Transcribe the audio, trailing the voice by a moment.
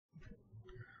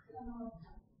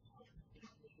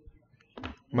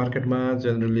मार्केटमा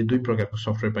जेनरली दुई प्रकारको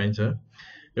सफ्टवेयर पाइन्छ,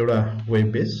 एउटा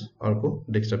वेब बेस, अर्को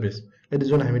डेस्कटप बेस। यदि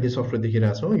जुन हामीले सफ्टवेयर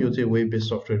देखिरहेका छौँ यो चाहिँ वेब बेस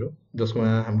सफ्टवेयर हो, जसमा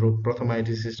हाम्रो प्रथम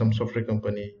आइटी सिस्टम सफ्टवेयर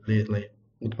कम्पनीले यसलाई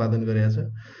उत्पादन गरेको छ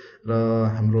र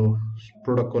हाम्रो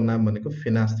प्रोडक्टको नाम भनेको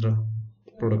फिनास्ट्रा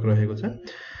प्रोडक्ट रहेको छ।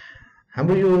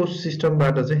 हाम्रो यो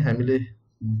सिस्टमबाट चाहिँ हामीले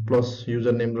प्लस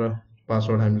युजर नेम र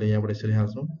पासवर्ड हामीले यहाँबाट यसरी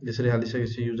हाल्छौँ। यसरी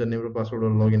हालिसकेपछि युजर नेम र पासवर्ड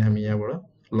र लगइन हामी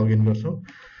यहाँबाट लगइन गर्छौँ।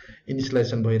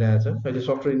 इनिसियलाइजेसन भइरहेछ। अहिले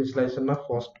सफ्टवेयर इनिसियलाइजेसनमा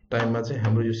फर्स्ट टाइममा चाहिँ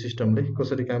हाम्रो यो सिस्टमले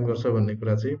कसरी काम गर्छ भन्ने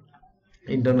कुरा चाहिँ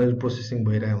इन्टरनल प्रोसेसिङ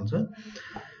भइरहेको हुन्छ।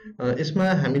 यसमा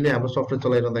हामीले हाम्रो सफ्टवेयर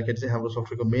चलाइरहँदाखेरि चाहिँ हाम्रो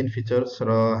सफ्टवेयरको मेन फिचर्स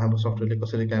र हाम्रो सफ्टवेयरले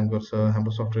कसरी काम गर्छ,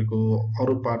 हाम्रो सफ्टवेयरको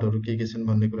अरू पार्टहरू के छन्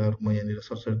भन्ने कुराहरू म यहाँनिर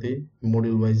सरसर्ती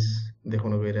मोड्युल वाइज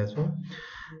देखाउन गइरहेको छु।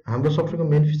 हाम्रो सफ्टवेयरको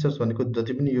मेन फिचर्स भनेको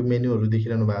जति पनि यो मेन्युहरू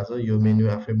देखिरहनु भएको छ, यो मेन्यु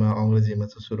आफैमा अङ्ग्रेजीमा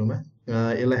छ सुरुमा।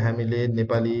 यसलाई हामीले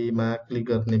नेपालीमा क्लिक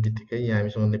गर्ने बित्तिकै यहाँ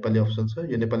हामीसँग नेपाली अप्सन छ।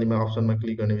 यो नेपालीमा अप्सनमा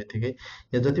क्लिक गर्ने बित्तिकै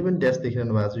यहाँ जति पनि ड्यास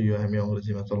देखिरहनु भएको छ यो हामी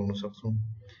अङ्ग्रेजीमा चलाउन सक्छौँ।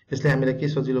 यसले हामीलाई के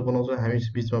सजिलो बनाउँछ, हामी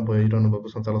बिचमा भइरहनु भएको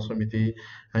सञ्चालक समिति,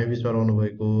 हामी बिचमा रहनु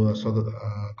भएको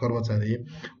कर्मचारी,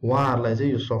 उहाँहरूलाई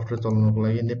चाहिँ यो सफ्टवेयर चलाउनको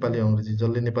लागि नेपाली अङ्ग्रेजी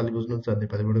जसले नेपाली बुझ्नुहुन्छ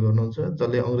नेपालीबाट गर्नुहुन्छ,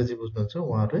 जसले अङ्ग्रेजी बुझ्नुहुन्छ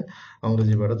उहाँहरूले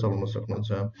अङ्ग्रेजीबाट चलाउन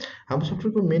सक्नुहुन्छ। हाम्रो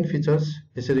सफ्टवेयरको मेन फिचर्स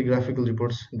यसरी ग्राफिकल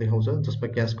रिपोर्ट्स देखाउँछ, जसमा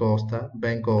क्यासको अवस्था,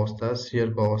 ब्याङ्कको अवस्था,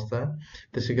 सेयरको अवस्था,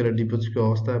 त्यसै गरेर डिपोजिटको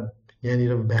अवस्था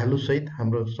यहाँनिर भ्यालु सहित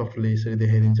हाम्रो सफ्टवेयरले यसरी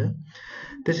देखाइदिन्छ।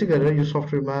 त्यसै गरेर यो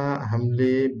सफ्टवेयरमा हामीले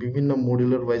विभिन्न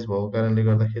मोड्युलर वाइज भएको कारणले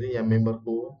गर्दाखेरि यहाँ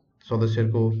मेम्बरको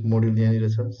सदस्यहरूको मोड्युल यहाँनिर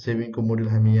छ, सेभिङको मोड्युल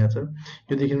हामी यहाँ छ।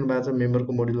 यो देखिरहनु भएको छ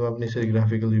मेम्बरको मोड्युलमा पनि यसरी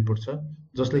ग्राफिकल रिपोर्ट छ,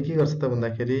 जसले के गर्छ त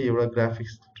भन्दाखेरि एउटा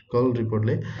ग्राफिकल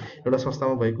रिपोर्टले एउटा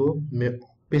संस्थामा भएको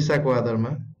पेसाको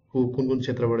आधारमा कुन कुन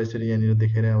क्षेत्रबाट यसरी यहाँनिर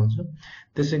देखाइरहेको हुन्छ।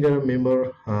 त्यसै गरेर मेम्बर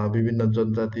विभिन्न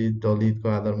जनजाति दलितको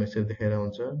आधारमा यसरी देखाइरहेको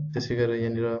हुन्छ। त्यसै गरेर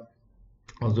यहाँनिर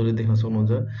हजुरले देख्न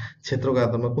सक्नुहुन्छ क्षेत्रको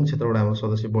आधारमा कुन क्षेत्रबाट हाम्रो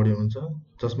सदस्य बढी हुनुहुन्छ,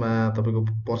 जसमा तपाईँको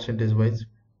पर्सेन्टेज वाइज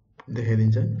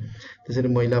देखाइदिन्छ। त्यसरी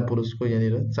महिला पुरुषको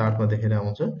यहाँनिर चार्टमा देखाइरहेको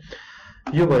हुन्छ।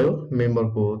 यो भयो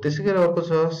मेम्बरको। त्यसै गरेर अर्को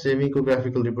छ सेभिङको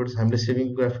ग्राफिकल रिपोर्ट्स। हामीले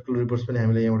सेभिङको ग्राफिकल रिपोर्ट्स पनि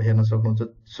हामीले यहाँबाट हेर्न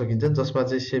सकिन्छ, जसमा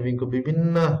चाहिँ सेभिङको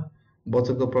विभिन्न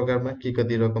बचतको प्रकारमा के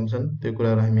कति रकम छन् त्यो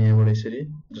कुराहरू हामी यहाँबाट यसरी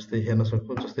जस्तै हेर्न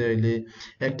सक्छौँ। जस्तै अहिले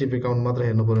एक्टिभ एकाउन्ट मात्र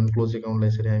हेर्नु पर्यो भने क्लोज एकाउन्टलाई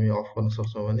यसरी हामी अफ गर्न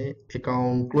सक्छौँ भने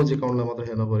क्लोज एकाउन्टलाई मात्र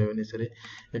हेर्नु पर्यो भने यसरी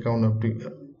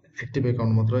एक्टिभ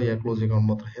एकाउन्ट मात्र या क्लोज एकाउन्ट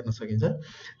मात्र हेर्न सकिन्छ।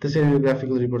 त्यसैले यो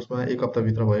ग्राफिकल रिपोर्ट्समा एक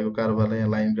हप्ताभित्र भएको कारोबारलाई यहाँ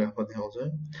लाइन ग्राफमा देखाउँछ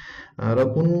र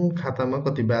कुन खातामा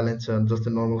कति ब्यालेन्स छ,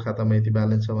 जस्तै नर्मल खातामा यति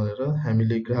ब्यालेन्स छ भनेर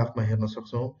हामीले ग्राफमा हेर्न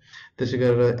सक्छौँ। त्यसै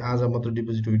गरेर आज मात्र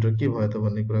डिपोजिट विड्र के भयो त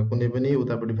भन्ने कुरा कुनै पनि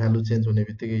उतापट्टि भ्यालु चेन्ज हुने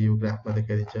बित्तिकै यो ग्राफमा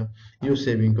देखाइदिन्छ। यो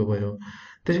सेभिङको भयो।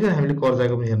 त्यसै गरी हामीले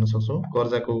कर्जाको पनि हेर्न सक्छौँ।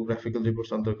 कर्जाको ग्राफिकल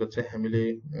रिपोर्ट्स अन्तर्गत चाहिँ हामीले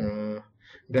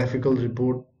ग्राफिकल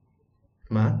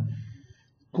रिपोर्टमा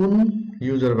कुन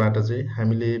युजरबाट चाहिँ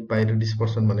हामीले बाहिर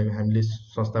डिस्पर्सन भनेको हामीले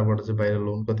संस्थाबाट चाहिँ बाहिर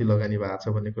लोन कति लगानी भएको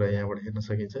छ भन्ने कुरा यहाँबाट हेर्न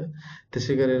सकिन्छ।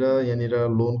 त्यसै गरेर यहाँनिर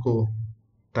लोनको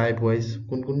टाइप वाइज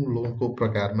कुन कुन लोनको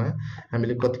प्रकारमा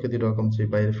हामीले कति रकम चाहिँ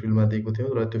बाहिर फिल्डमा दिएको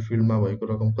थियौँ र त्यो फिल्डमा भएको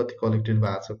रकम कति कलेक्टेड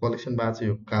भएको छ, कलेक्सन भएको छ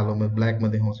यो कालोमा ब्ल्याकमा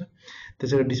देखाउँछ।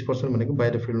 त्यसै गरी डिस्पर्सन भनेको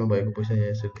बाहिर फिल्डमा भएको पैसा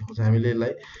यहाँ यसरी देखाउँछ। हामीले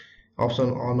यसलाई अप्सन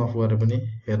अन अफ गरेर पनि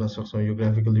हेर्न सक्छौँ। यो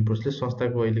ग्राफिकल रिपोर्ट्सले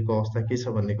संस्थाको अहिलेको अवस्था के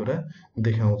छ भन्ने कुरा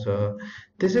देखाउँछ।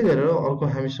 त्यसै गरेर अर्को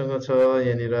हामीसँग छ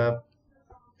यहाँनिर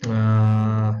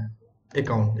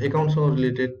एकाउन्टसँग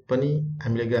रिलेटेड पनि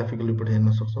हामीले ग्राफिकल रिपोर्ट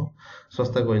हेर्न सक्छौँ।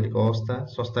 संस्थाको अहिलेको अवस्था,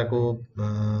 संस्थाको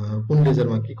कुन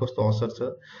लेजरमा के कस्तो असर छ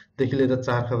देखि लिएर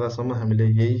 4 खातासम्म हामीले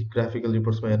यही ग्राफिकल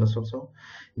रिपोर्ट्समा हेर्न सक्छौँ।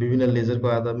 विभिन्न लेजरको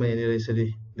आधारमा यहाँनिर यसरी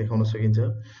देखाउन सकिन्छ।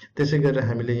 त्यसै गरेर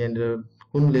हामीले यहाँनिर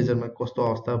कुन लेजरमा कस्तो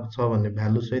अवस्था छ भन्ने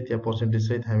भ्यालु सहित या पर्सेन्टेज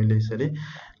सहित हामीले यसरी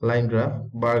लाइन ग्राफ,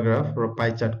 बार ग्राफ र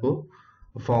पाइ चार्टको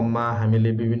फर्ममा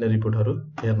हामीले विभिन्न रिपोर्टहरू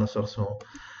हेर्न सक्छौँ।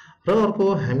 र अर्को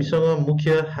हामीसँग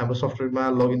मुख्य हाम्रो सफ्टवेयरमा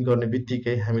लगइन गर्ने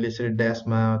बित्तिकै हामीले यसरी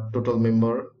ड्यासमा total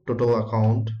member, total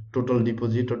account, total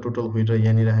deposit र टोटल विड्र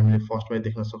यहाँनिर हामीले फर्स्टमै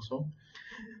देख्न सक्छौँ।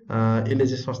 यसले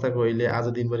चाहिँ संस्थाको अहिले आज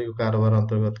दिनभरिको कारोबार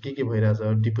अन्तर्गत के भइरहेछ,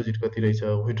 डिपोजिट कति रहेछ,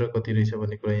 विड्र कति रहेछ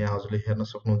भन्ने कुरा यहाँ हजुरले हेर्न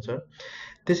सक्नुहुन्छ।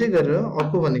 त्यसै गरेर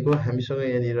अर्को भनेको हामीसँग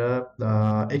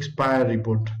यहाँनिर एक्सपायर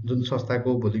रिपोर्ट, जुन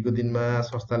संस्थाको भोलिको दिनमा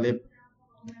संस्थाले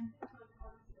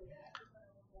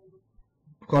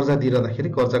कर्जा दिइरहँदाखेरि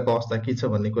कर्जाको अवस्था के छ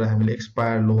भन्ने कुरा हामीले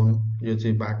एक्सपायर लोन, यो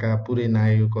चाहिँ भाका पुरै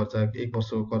नागेको कर्जा 1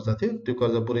 वर्षको कर्जा थियो, त्यो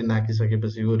कर्जा पुरै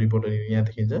नाकिसकेपछि यो रिपोर्टहरू यहाँ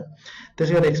देखिन्छ।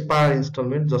 त्यसै गरी एक्सपायर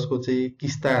इन्स्टलमेन्ट, जसको चाहिँ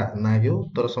किस्ता नाग्यो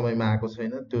तर समयमा आएको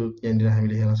छैन, त्यो यहाँनिर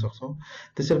हामीले हेर्न सक्छौँ।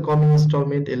 त्यसरी कमिङ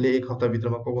इन्स्टलमेन्ट, यसले 1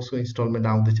 हप्ताभित्रमा कसको इन्स्टलमेन्ट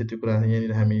आउँदैछ त्यो कुरा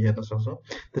यहाँनिर हामी हेर्न सक्छौँ।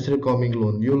 त्यसरी कमिङ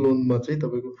लोन, यो लोनमा चाहिँ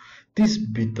तपाईँको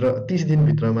 30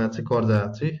 दिनभित्रमा चाहिँ कर्जा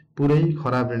चाहिँ पुरै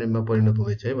खराब ऋणमा परिणत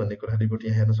हुँदैछ है भन्ने कुरा रिपोर्ट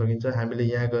यहाँ हेर्न सकिन्छ। हामीले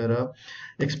यहाँ गएर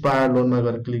एक्सपायर लोनमा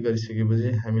गएर क्लिक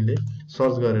गरिसकेपछि हामीले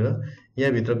सर्च गरेर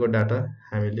यहाँ भित्रको डाटा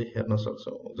हामीले हेर्न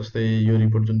सक्छौँ। जस्तै यो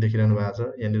रिपोर्ट जुन देखिरहनु भएको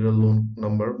छ, यहाँनिर loan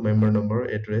number, member number,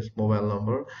 address, mobile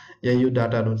number, या यो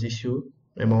डाटाहरू चाहिँ issue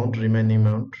amount,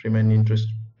 remaining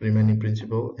interest, remaining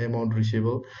principal, amount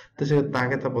receivable, त्यसै गरी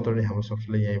तागेता पत्र नि हाम्रो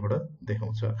सफ्टवेयरले यहीँबाट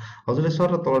देखाउँछ। हजुरले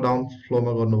सर तल डाउन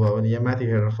फ्लोमा गर्नुभयो भने यहाँ माथि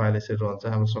हेरेर फाइल यसरी रहन्छ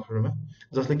हाम्रो सफ्टवेयरमा,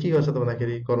 जसले के गर्छ त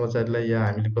भन्दाखेरि कर्मचारीलाई या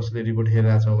हामीले कसले रिपोर्ट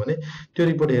हेरिरहेछौँ भने त्यो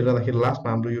रिपोर्ट हेर्दाखेरि लास्टमा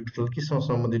हाम्रो यो टोटल केसँग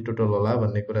सम्बन्धित टोटल होला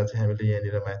भन्ने कुरा चाहिँ हामीले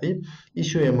यहाँनिर माथि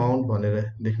इस्यु अमाउन्ट भनेर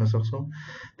देख्न सक्छौँ।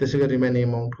 त्यसै गरी रिमेनिङ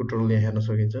अमाउन्टको टोटल यहाँ हेर्न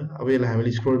सकिन्छ। अब यसलाई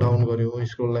हामीले स्क्रोल डाउन गऱ्यौँ,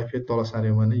 स्क्रोललाई फेरि तल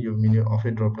सार्यौँ भने यो मेन्यु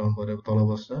अफै ड्रप डाउन गरेर तल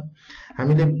बस्छ।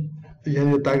 हामीले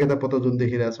यहाँनिर तागेता पत्र जुन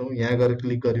देखिरहेछौँ यहाँ गएर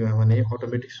क्लिक गऱ्यौँ भने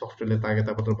अटोमेटिक सफ्टवेयरले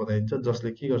तागेता पत्र बताइन्छ,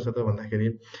 जसले के गर्छ त भन्दाखेरि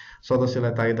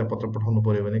सदस्यलाई तागेता पत्र पठाउनु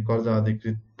पर्यो भने कर्जा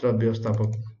अधिकृत र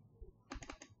व्यवस्थापक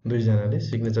दुईजनाले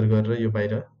सिग्नेचर गरेर यो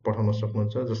बाहिर पठाउन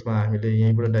सक्नुहुन्छ, जसमा हामीले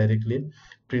यहीँबाट डाइरेक्टली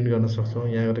प्रिन्ट गर्न सक्छौँ।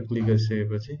 यहाँ गएर क्लिक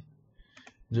गरिसकेपछि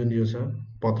जुन यो छ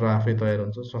पत्र आफै तयार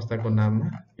हुन्छ, संस्थाको नाममा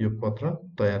यो पत्र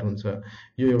तयार हुन्छ।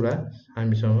 यो एउटा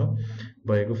हामीसँग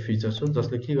भएको फिचर छ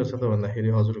जसले के गर्छ त भन्दाखेरि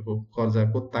हजुरको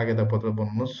कर्जाको तागेता पत्र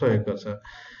बनाउन सहयोग गर्छ।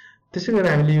 त्यसै गरी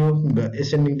हामीले यो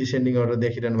एसेन्डिङ डिसेन्डिङ अर्डर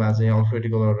देखिरहनु भएको छ, यहाँ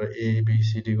अल्फाबेटिकल अर्डर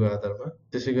ABCD को आधारमा,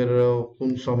 त्यसै गरेर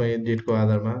कुन समय डेटको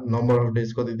आधारमा नम्बर अफ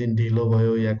डेज कति दिन ढिलो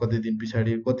भयो या कति दिन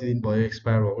पछाडि कति दिन भयो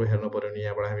एक्सपायर भएको हेर्न पर्यो भने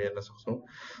यहाँबाट हामी हेर्न सक्छौँ।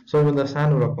 सबैभन्दा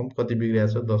सानो रकम कति बिग्रिएको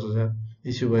छ 10,000,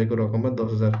 इस्यु भएको रकममा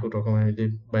 10,000 को रकम हामीले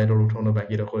बाहिर उठाउन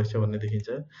बाँकी रहेछ भन्ने देखिन्छ।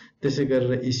 त्यसै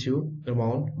गरेर इस्यु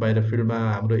अमाउन्ट बाहिर फिल्डमा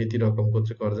हाम्रो यति रकमको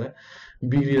चाहिँ कर्जा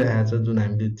बिग्रिरहेको छ, जुन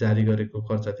हामीले जारी गरेको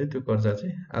कर्जा थियो त्यो कर्जा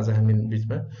चाहिँ आज हामी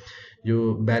बिचमा यो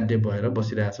ब्याड डे भएर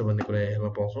बसिरहेछ भन्ने कुरा हेर्न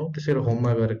पाउँछौँ। त्यसै गरी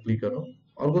होममा गएर क्लिक गरौँ।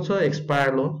 अर्को छ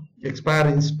एक्सपायर लोन, एक्सपायर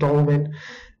इन्स्टलमेन्ट,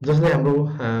 जसले हाम्रो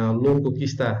लोनको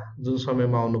किस्ता जुन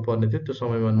समयमा आउनु पर्ने थियो त्यो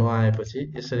समयमा नआएपछि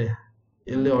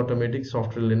यसले अटोमेटिक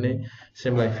सफ्टवेयरले नै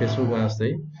सेम लाइक फेसबुकमा जस्तै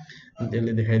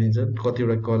यसले देखाइदिन्छ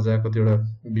कतिवटा कर्जा कतिवटा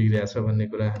बिग्रिएको छ भन्ने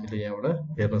कुरा हामीले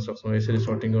यहाँबाट हेर्न सक्छौँ। यसरी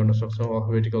सर्टिङ गर्न सक्छौँ।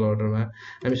 अल्फाबेटिकल अर्डरमा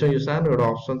हामीसँग यो सानो एउटा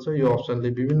अप्सन छ, यो अप्सनले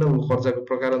विभिन्न कर्जाको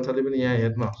प्रकार अनुसारले पनि यहाँ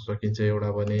हेर्न सकिन्छ एउटा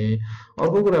भने।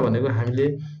 अर्को कुरा भनेको हामीले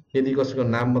यदि कसैको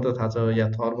नाम मात्र थाहा छ या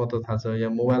थर मात्र थाहा छ या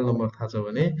मोबाइल नम्बर थाहा छ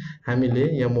भने हामीले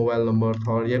यहाँ मोबाइल नम्बर,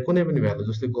 थर या कुनै पनि भ्यालु,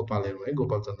 जस्तै गोपाल हेरौँ है,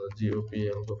 गोपाल चन्द्र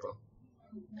GOPAL गोपाल,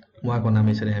 उहाँको नाम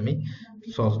यसरी हामी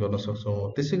सर्च गर्न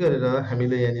सक्छौँ। त्यसै गरेर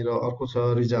हामीले यहाँनिर अर्को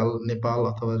छ रिजाल नेपाल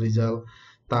अथवा रिजाल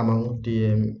तामाङ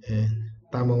TMA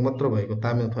तामाङ मात्र भएको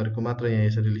तामाङ थरीको मात्र यहाँ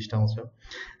यसरी लिस्ट आउँछ।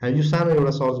 यो सानो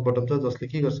एउटा सर्च बटन छ जसले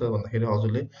के गर्छ भन्दाखेरि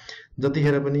हजुरले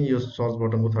जतिखेर पनि यो सर्च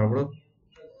बटनको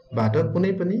थ्रुबाट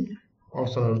कुनै पनि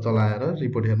अप्सनहरू चलाएर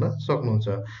रिपोर्ट हेर्न सक्नुहुन्छ।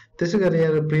 त्यसै गरी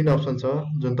यहाँ प्रिन्ट अप्सन छ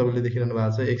जुन तपाईँले देखिरहनु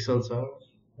भएको छ, एक्सेल छ,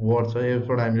 वर्ड छ,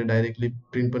 यसबाट हामीले डाइरेक्टली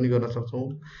प्रिन्ट पनि गर्न सक्छौँ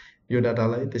यो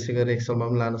डाटालाई। त्यसै गरी एक्सेलमा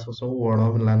पनि लान सक्छौँ, वर्डमा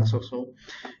पनि लान सक्छौँ।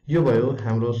 यो भयो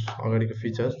हाम्रो अगाडिको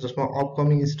फिचर्स, जसमा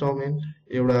अपकमिङ इन्स्टलमेन्ट,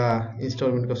 एउटा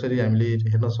इन्स्टलमेन्ट कसरी हामीले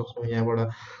हेर्न सक्छौँ। यहाँबाट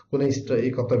कुनै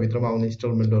एक हप्ताभित्रमा आउने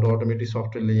इन्स्टलमेन्टहरू अटोमेटिक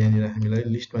सफ्टवेयरले यहाँनिर हामीलाई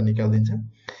लिस्टमा निकालिदिन्छ।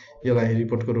 यसलाई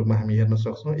रिपोर्टको रूपमा हामी हेर्न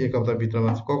सक्छौँ। एक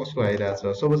हप्ताभित्रमा कसको आइरहेछ,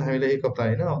 सपोज हामीले एक हप्ता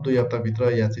होइन 2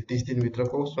 हप्ताभित्र या चाहिँ 30 दिनभित्र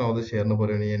कसको आउँदैछ हेर्नु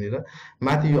पर्यो भने यहाँनिर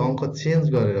माथि यो अङ्क चेन्ज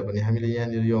गरेर पनि हामीले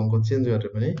यहाँनिर यो अङ्क चेन्ज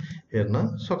गरेर पनि हेर्न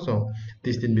सक्छौँ।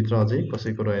 30 दिनभित्र अझै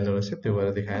कसैको रहेन रहेछ त्यो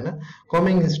भएर देखाएन।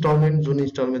 कमिङ इन्स्टलमेन्ट, जुन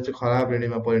इन्स्टलमेन्ट चाहिँ खराब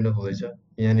ऋणीमा परिणत हुँदैछ,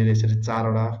 यहाँनिर यसरी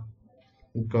 4वटा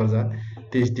कर्जा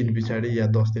 23 दिन पछाडि या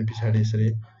 10 दिन पछाडि यसरी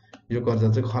यो कर्जा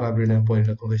चाहिँ खराब ऋणमा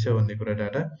परिणत हुँदैछ भन्ने कुरा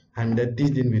डाटा हामीलाई 30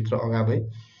 दिनभित्र अगावै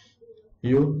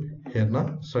यो हेर्न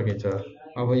सकिन्छ।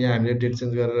 अब यहाँ हामीले डेट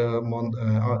चेन्ज गरेर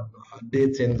डे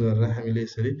चेन्ज गरेर हामीले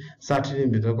यसरी 60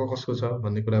 दिनभित्र कसको छ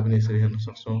भन्ने कुरा पनि यसरी हेर्न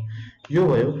सक्छौँ। यो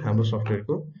भयो हाम्रो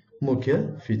सफ्टवेयरको मुख्य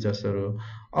फिचर्सहरू।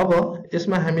 अब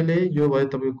यसमा हामीले यो भयो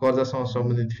तपाईँको कर्जासँग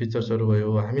सम्बन्धित फिचर्सहरू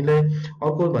भयो। हामीलाई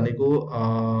अर्को भनेको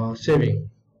सेभिङ,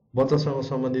 बचतसँग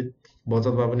सम्बन्धित,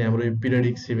 बचतमा पनि हाम्रो यो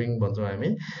पिरियडिक सेभिङ भन्छौँ हामी।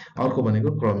 अर्को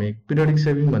भनेको क्रमिक। पिरियडिक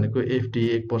सेभिङ भनेको FD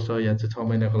 1 वर्ष या चाहिँ 6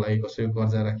 महिनाको लागि कसैको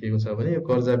कर्जा राखिएको छ भने यो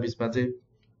कर्जा बिचमा चाहिँ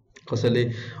कसैले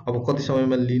अब कति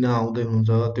समयमा लिन आउँदै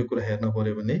हुनुहुन्छ त्यो कुरा हेर्न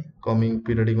पर्यो भने कमिङ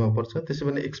पिरियडिकमा पर्छ। त्यसै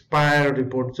भने एक्सपायर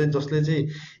रिपोर्ट चाहिँ जसले चाहिँ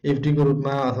FD को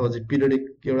रूपमा अथवा चाहिँ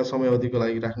पिरियडिक एउटा समय अवधिको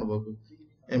लागि राख्नुभएको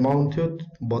एमाउन्ट थियो,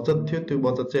 बचत थियो, त्यो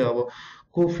बचत चाहिँ अब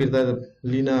को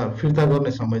फिर्ता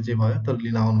गर्ने समय चाहिँ भयो तर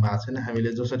लिन आउनु भएको छैन।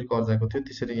 हामीले जसरी कर्जाको थियो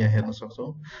त्यसरी यहाँ हेर्न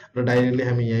सक्छौँ र डाइरेक्टली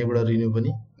हामी यहीँबाट रिन्यू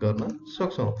पनि गर्न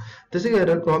सक्छौँ। त्यसै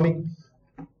गरेर क्रमिक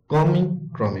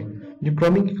यो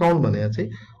क्रमिक अकाउन्ट भनेर चाहिँ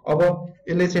अब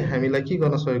यसले चाहिँ हामीलाई के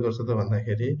गर्न सहयोग गर्छ त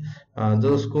भन्दाखेरि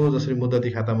जसको जसरी मुद्दती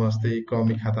खातामा जस्तै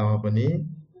क्रमिक खातामा पनि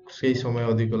केही समय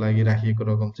अवधिको लागि राखिएको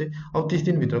रकम चाहिँ अब 30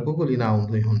 दिनभित्र को लिन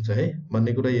आउँदै हुन्छ है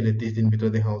भन्ने कुरा यसले 30 दिनभित्र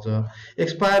देखाउँछ।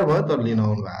 एक्सपायर भयो तर लिन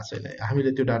आउनु भएको छैन,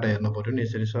 हामीले त्यो डाटा हेर्न पर्यो नि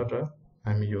यसरी सर, र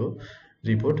हामी यो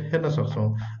रिपोर्ट हेर्न सक्छौँ।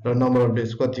 र नम्बर अफ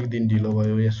डेज कति दिन ढिलो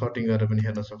भयो यहाँ सर्टिङ गरेर पनि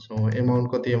हेर्न सक्छौँ।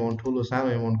 एमाउन्ट कति, एमाउन्ट ठुलो सानो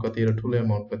एमाउन्ट कति र ठुलो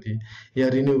एमाउन्ट कति, यहाँ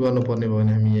रिन्यू गर्नुपर्ने भयो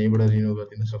भने हामी यहीँबाट रिन्यू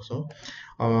गरिदिन सक्छौँ।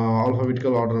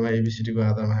 अल्फाबेटिकल अर्डरमा एबिसिडीको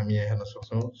आधारमा हामी यहाँ हेर्न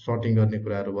सक्छौँ। सर्टिङ गर्ने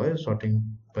कुराहरू भयो, सर्टिङ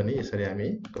पनि यसरी हामी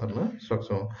गर्न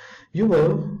सक्छौँ। यो भयो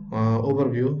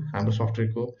ओभरभ्यू हाम्रो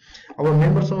सफ्टवेयरको। अब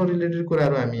मेम्बरसँग रिलेटेड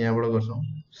कुराहरू हामी यहाँबाट गर्छौँ।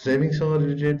 सेभिङसँग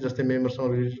रिलेटेड जस्तै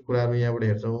मेम्बरसँग रिलेटेड कुराहरू यहाँबाट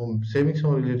हेर्छौँ।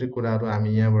 सेभिङसँग रिलेटेड कुराहरू हामी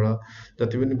यहाँबाट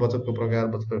जति पनि बचतको प्रकार,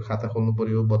 बचतको खाता खोल्नु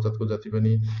पर्यो, बचतको जति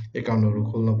पनि एकाउन्टहरू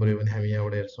खोल्नु पर्यो भने हामी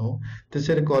यहाँबाट हेर्छौँ।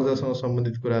 त्यसरी कर्जासँग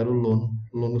सम्बन्धित कुराहरू,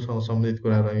 लोनसँग सम्बन्धित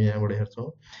कुराहरू हामी यहाँबाट हेर्छौँ।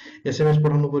 एसएमएस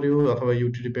पठाउनु पर्यो अथवा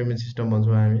युटिलिटी पेमेन्ट सिस्टम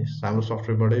भन्छौँ हामी, हाम्रो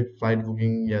सफ्टवेयरबाटै फ्लाइट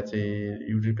बुकिङ या चाहिँ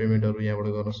युटिलिटी पेमेन्टहरू यहाँबाट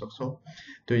गर्न सक्छौँ,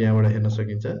 त्यो यहाँबाट हेर्न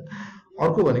सकिन्छ।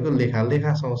 अर्को भनेको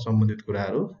लेखासँग सम्बन्धित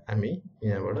कुराहरू हामी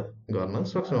यहाँबाट गर्न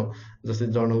सक्छौँ। जस्तै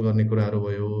जर्नल गर्ने कुराहरू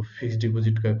भयो, फिक्स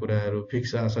डिपोजिटका कुराहरू,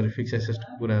 फिक्स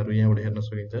एसेटका कुराहरू यहाँबाट हेर्न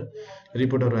सकिन्छ।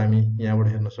 रिपोर्टहरू हामी यहाँबाट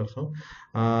हेर्न सक्छौँ।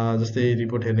 जस्तै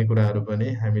रिपोर्ट हेर्ने कुराहरू पनि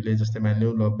हामीले जस्तै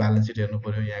मानिलिउँ ल ब्यालेन्स सिट हेर्नु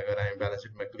पर्यो, यहाँ गएर हामी ब्यालेन्स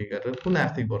सिटमा क्लिक गरेर कुन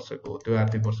आर्थिक वर्षको हो त्यो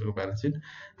आर्थिक वर्षको ब्यालेन्स सिट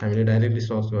हामीले डाइरेक्टली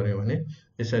सर्च गऱ्यौँ भने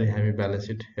यसरी हामी ब्यालेन्स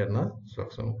सिट हेर्न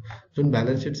सक्छौँ। जुन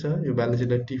ब्यालेन्स सिट छ यो ब्यालेन्स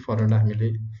सिटलाई टी फर्मेटमा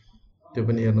हामीले त्यो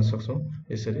पनि हेर्न सक्छौँ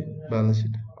यसरी ब्यालेन्स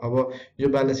सिट। अब यो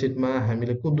ब्यालेन्स सिटमा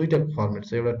हामीले दुईटा फर्मेट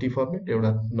छ, एउटा टी फर्मेट, एउटा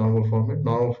नर्मल फर्मेट।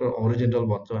 नर्मल ओरिजिनल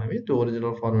भन्छौँ हामी, त्यो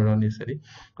ओरिजिनल फर्मेटमा नि यसरी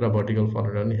र भर्टिकल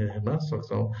फर्मेटमा नि हेर्न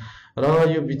सक्छौँ। र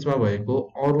यो बिचमा भएको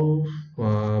अरू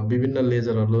विभिन्न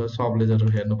लेजरहरू, सब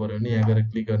लेजरहरू हेर्नु पर्यो भने यहाँ गएर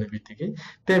क्लिक गर्ने बित्तिकै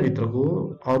त्यहाँभित्रको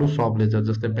अरू सब लेजर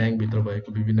जस्तै ब्याङ्कभित्र भएको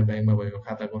विभिन्न ब्याङ्कमा भएको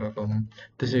खाताको रकम,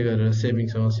 त्यसै गरेर सेभिङ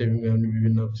गर्ने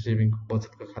विभिन्न सेभिङ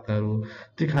बचतका खाताहरू,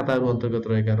 ती खाताहरू अन्तर्गत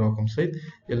रहेका रकम सहित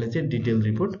यसले चाहिँ डिटेल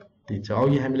रिपोर्ट दिन्छ।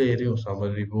 अघि हामीले हेऱ्यौँ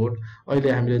समरी रिपोर्ट, अहिले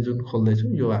हामीले जुन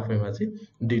खोल्दैछौँ यो आफैमा चाहिँ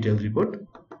डिटेल रिपोर्ट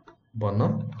बन्न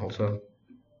आउँछ।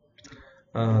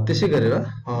 त्यसै गरेर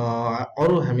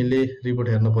अरू हामीले रिपोर्ट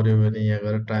हेर्न पर्यो भने यहाँ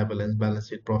गएर trial balance, balance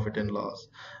seat, profit and loss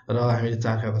र हामीले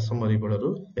 4 खातासम्म रिपोर्टहरू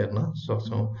हेर्न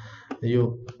सक्छौँ। यो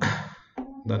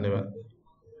धन्यवाद।